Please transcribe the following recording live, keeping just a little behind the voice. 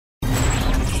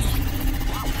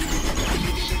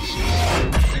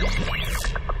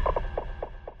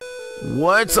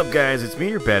What's up, guys? It's me,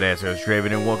 your badass host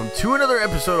Draven, and welcome to another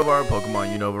episode of our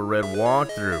Pokemon Unova Red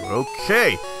walkthrough.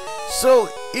 Okay, so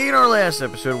in our last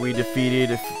episode, we defeated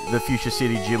the Fuchsia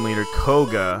City gym leader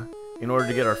Koga in order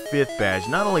to get our 5th badge.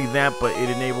 Not only that, but it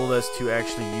enabled us to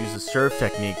actually use the surf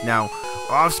technique. Now,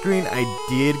 off screen, I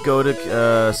did go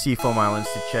to Seafoam Islands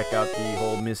to check out the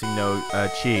whole Missingno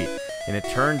cheat. And it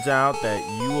turns out that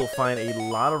you will find a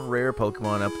lot of rare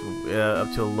Pokemon up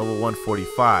to level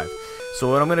 145. So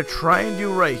what I'm going to try and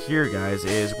do right here, guys,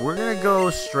 is we're going to go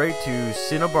straight to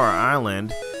Cinnabar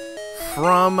Island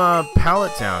from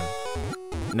Pallet Town.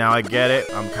 Now, I get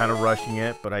it. I'm kind of rushing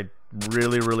it, but I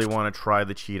really want to try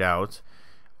the cheat out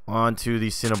onto the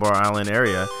Cinnabar Island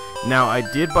area. Now, I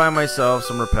did buy myself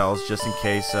some repels just in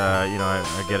case, you know,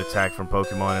 I get attacked from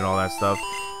Pokemon and all that stuff.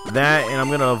 That, and I'm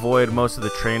going to avoid most of the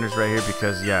trainers right here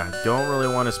because, yeah, don't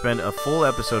really want to spend a full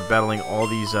episode battling all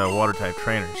these water-type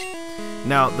trainers.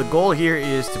 Now, the goal here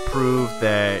is to prove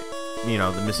that, you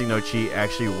know, the Missingno cheat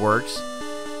actually works.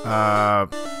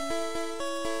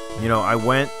 You know, I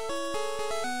went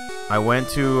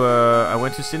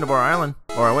to Cinnabar Island,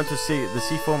 or I went to the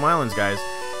Seafoam Islands, guys,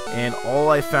 and all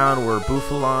I found were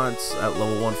Bouffalants at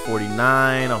level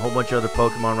 149, a whole bunch of other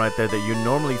Pokemon right there that you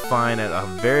normally find at a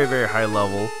very high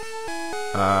level.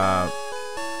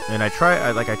 And I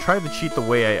tried to cheat the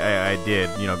way I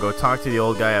did. You know, go talk to the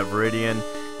old guy at Viridian,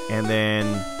 and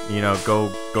then, you know,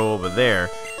 go over there.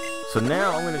 So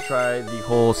now I'm gonna try the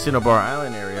whole Cinnabar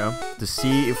Island area to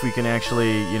see if we can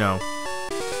actually, you know,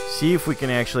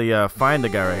 find the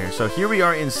guy right here. So here we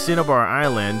are in Cinnabar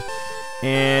Island,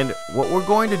 and what we're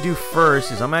going to do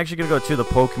first is I'm actually gonna go to the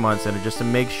Pokemon Center just to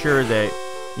make sure that,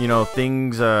 you know,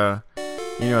 things are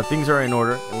in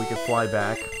order and we can fly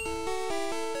back.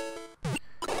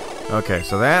 Okay,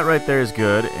 so that right there is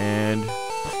good. And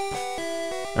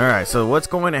alright, so what's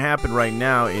going to happen right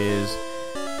now is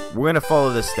we're going to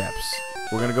follow the steps.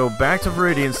 We're going to go back to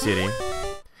Viridian City,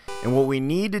 and what we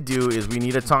need to do is we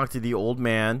need to talk to the old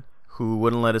man who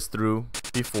wouldn't let us through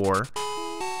before.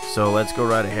 So let's go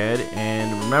right ahead,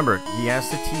 and remember, he has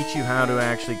to teach you how to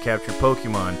actually capture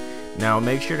Pokemon. Now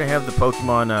make sure to have the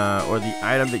Pokemon or the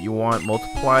item that you want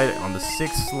multiplied on the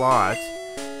 6th slot.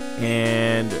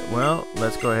 And, well,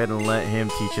 let's go ahead and let him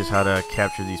teach us how to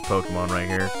capture these Pokemon right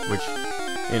here, which,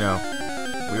 you know,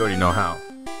 we already know how.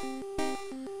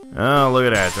 Oh, look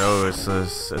at that. Oh, it's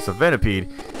a Venipede.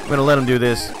 I'm going to let him do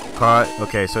this. Caught.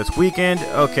 Okay, so it's weakened.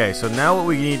 Okay, so now what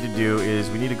we need to do is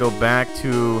we need to go back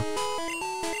to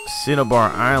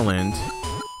Cinnabar Island.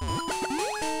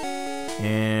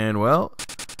 And, well,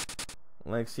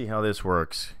 let's see how this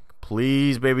works.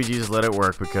 Please, baby Jesus, let it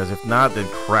work, because if not, then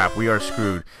crap, we are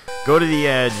screwed. Go to the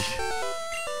edge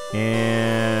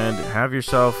and have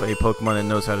yourself a Pokemon that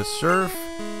knows how to surf.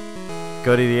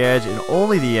 Go to the edge and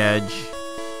only the edge,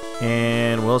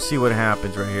 and we'll see what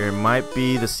happens right here. It might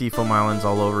be the Seafoam Islands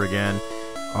all over again.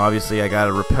 Obviously, I got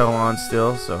a repel on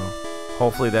still, so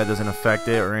hopefully that doesn't affect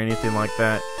it or anything like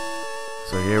that.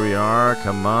 So here we are.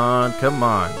 Come on, come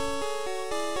on.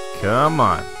 Come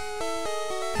on.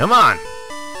 Come on!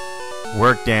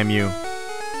 Work, damn you.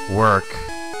 Work.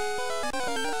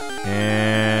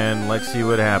 And let's see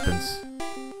what happens.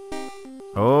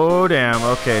 Oh, damn.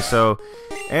 Okay, so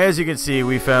as you can see,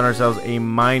 we found ourselves a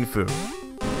Mindfu.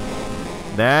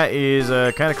 That is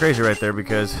kind of crazy right there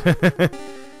because...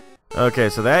 okay,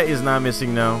 so that is not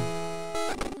Missingno.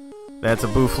 That's a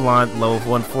Bouffalant, level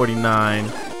 149.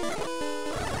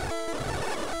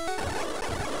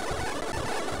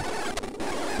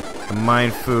 A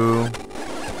Mindfu.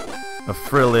 A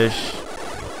Frillish,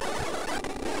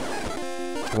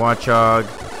 Watchog.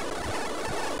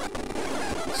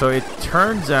 So it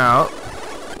turns out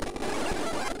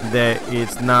that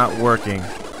it's not working.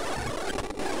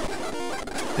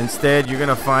 Instead, you're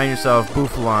gonna find yourself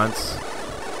Bouffalants.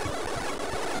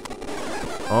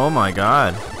 Oh my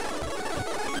god.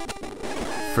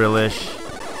 Frillish.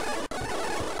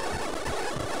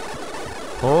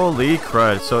 Holy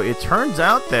crud. So it turns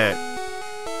out that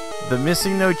the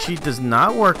Missingno cheat does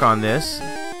not work on this,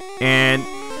 and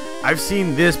I've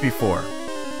seen this before.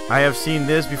 I have seen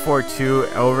this before too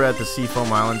over at the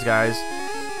Seafoam Islands, guys,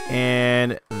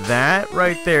 and that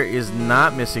right there is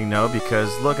not Missingno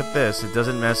because look at this. It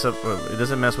doesn't mess up. It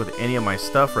doesn't mess with any of my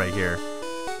stuff right here.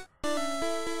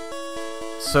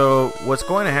 So what's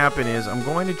going to happen is I'm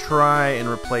going to try and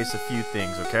replace a few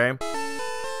things. Okay.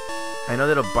 I know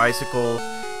that a bicycle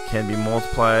can be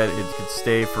multiplied. It could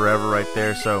stay forever right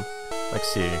there. So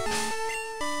let's see.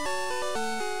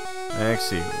 Let's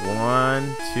see.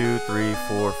 1, 2, 3,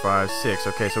 4, 5, 6.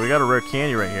 Okay, so we got a rare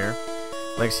candy right here.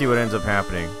 Let's see what ends up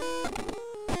happening.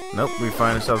 Nope, we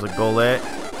find ourselves a Golett.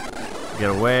 Get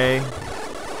away.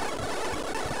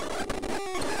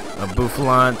 A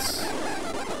Boufflant.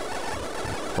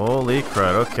 Holy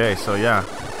crud. Okay, so yeah.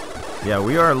 Yeah,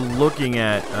 we are looking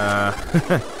at...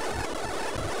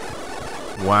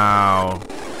 wow.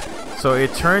 So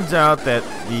it turns out that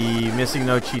the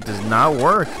Missingno cheat does not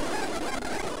work.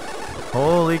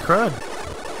 Holy crud.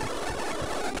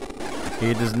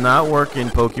 It does not work in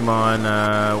Pokemon,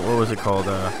 what was it called?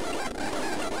 God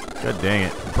dang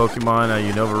it. Pokemon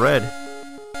Unova Red.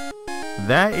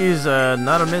 That is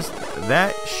not a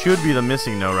that should be the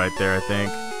Missingno right there, I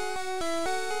think.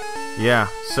 Yeah,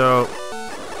 so...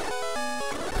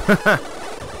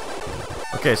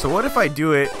 okay, so what if I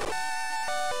do it...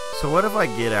 So what if I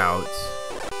get out...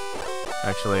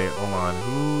 Actually, hold on.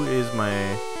 Who is my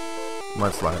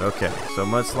Mudslide? Okay, so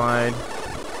Mudslide...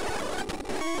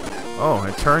 Oh,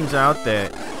 it turns out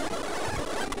that...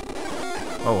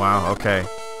 Oh, wow, okay.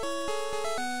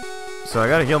 So I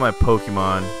gotta heal my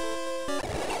Pokemon.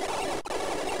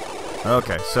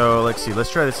 Okay, so let's see. Let's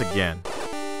try this again.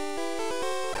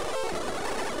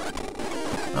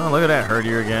 Oh, look at that.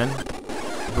 Herdier again.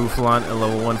 Boufflant at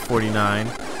level 149.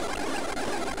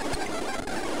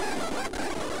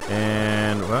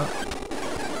 And, well...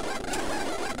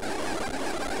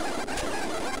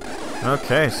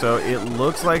 Okay, so it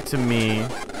looks like to me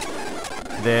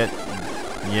that...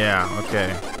 Yeah,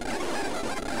 okay.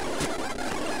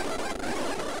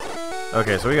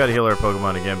 Okay, so we gotta heal our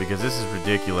Pokemon again because this is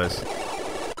ridiculous.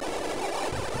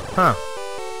 Huh.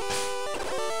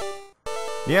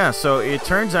 Yeah, so it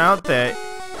turns out that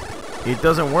it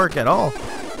doesn't work at all.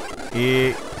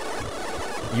 You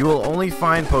will only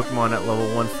find Pokemon at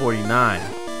level 149.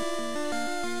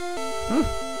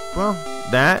 Well,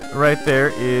 that right there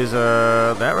is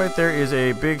a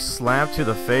big slap to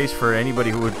the face for anybody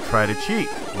who would try to cheat,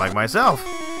 like myself.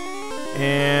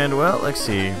 And well, let's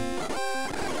see.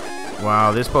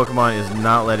 Wow, this Pokemon is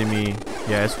not letting me...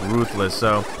 Yeah, it's ruthless.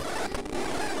 So,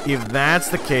 if that's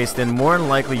the case, then more than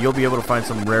likely you'll be able to find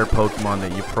some rare Pokemon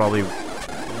that you probably,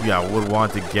 would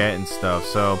want to get and stuff.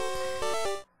 So,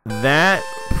 that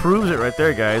proves it right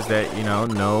there, guys, that, no,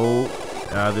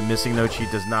 the Missingno cheat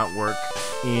does not work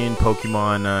in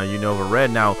Pokemon Unova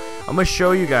Red. Now, I'm going to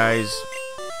show you guys...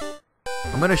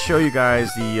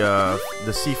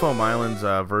 the Seafoam Islands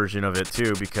version of it,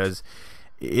 too, because...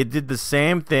 It did the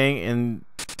same thing, and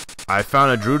I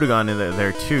found a Druddigon in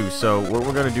there too. So what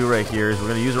we're going to do right here is we're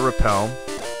going to use a Repel,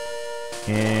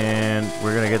 and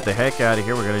we're going to get the heck out of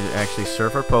here. We're going to actually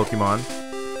surf our Pokemon.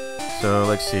 So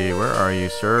let's see, where are you?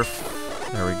 Surf.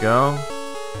 There we go.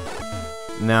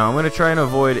 Now I'm going to try and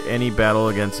avoid any battle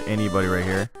against anybody right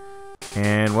here.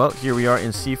 And well, here we are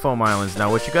in Seafoam Islands. Now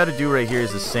what you got to do right here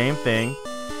is the same thing.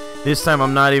 This time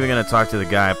I'm not even going to talk to the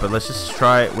guy, but let's just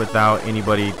try it without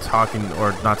anybody talking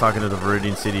or not talking to the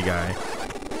Viridian City guy.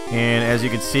 And as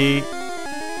you can see,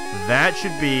 that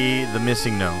should be the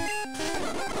Missingno.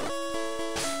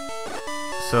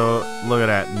 So look at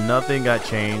that, nothing got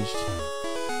changed.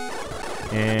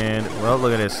 And well,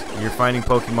 look at this, you're finding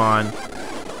Pokemon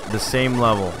the same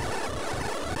level.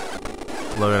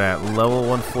 Look at that, level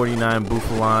 149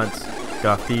 Boufflant,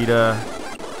 Gothita.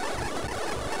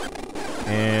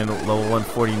 And level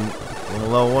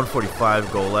 145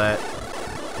 Golett.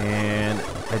 And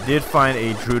I did find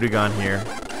a Druddigon here.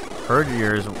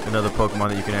 Herdier is another Pokemon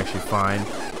that you can actually find.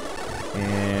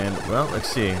 And, well, let's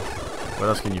see. What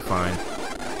else can you find?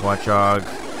 Watchog.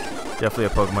 Definitely a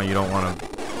Pokemon you don't want to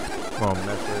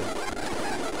mess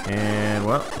with. And,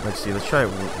 well, let's see. Let's try it.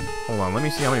 Hold on. Let me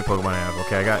see how many Pokemon I have.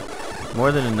 Okay, I got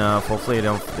more than enough. Hopefully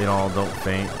they all don't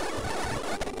faint.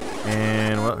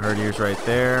 And, well, Herdier's right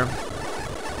there.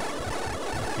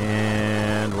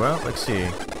 And, well, let's see.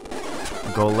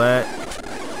 Golett.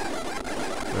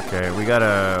 Okay, we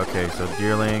gotta... Okay, so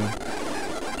Deerling.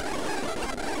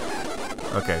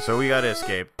 Okay, so we gotta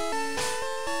escape.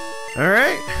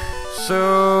 Alright.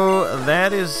 So,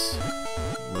 that is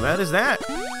that.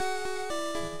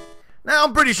 Now,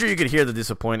 I'm pretty sure you could hear the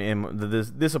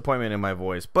disappointment in my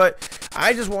voice. But,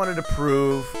 I just wanted to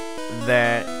prove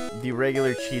that the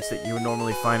regular cheats that you would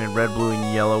normally find in Red, Blue,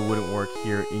 and Yellow wouldn't work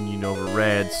here in Unova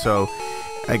Red. So,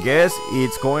 I guess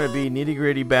it's going to be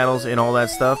nitty-gritty battles and all that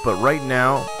stuff. But right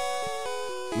now,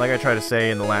 like I tried to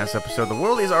say in the last episode, the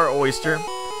world is our oyster.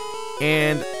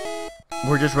 And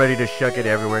we're just ready to shuck it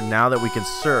everywhere now that we can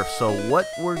surf. So, what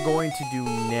we're going to do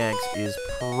next is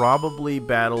probably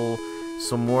battle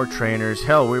some more trainers.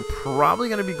 Hell, we're probably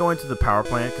going to be going to the power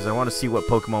plant because I want to see what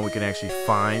Pokemon we can actually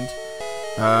find.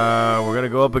 We're going to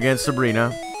go up against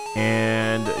Sabrina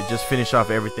and just finish off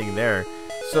everything there.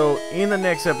 So, in the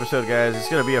next episode, guys, it's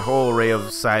going to be a whole array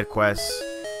of side quests.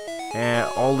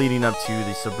 all leading up to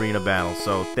the Sabrina battle.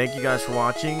 So thank you guys for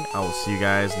watching. I will see you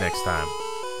guys next time.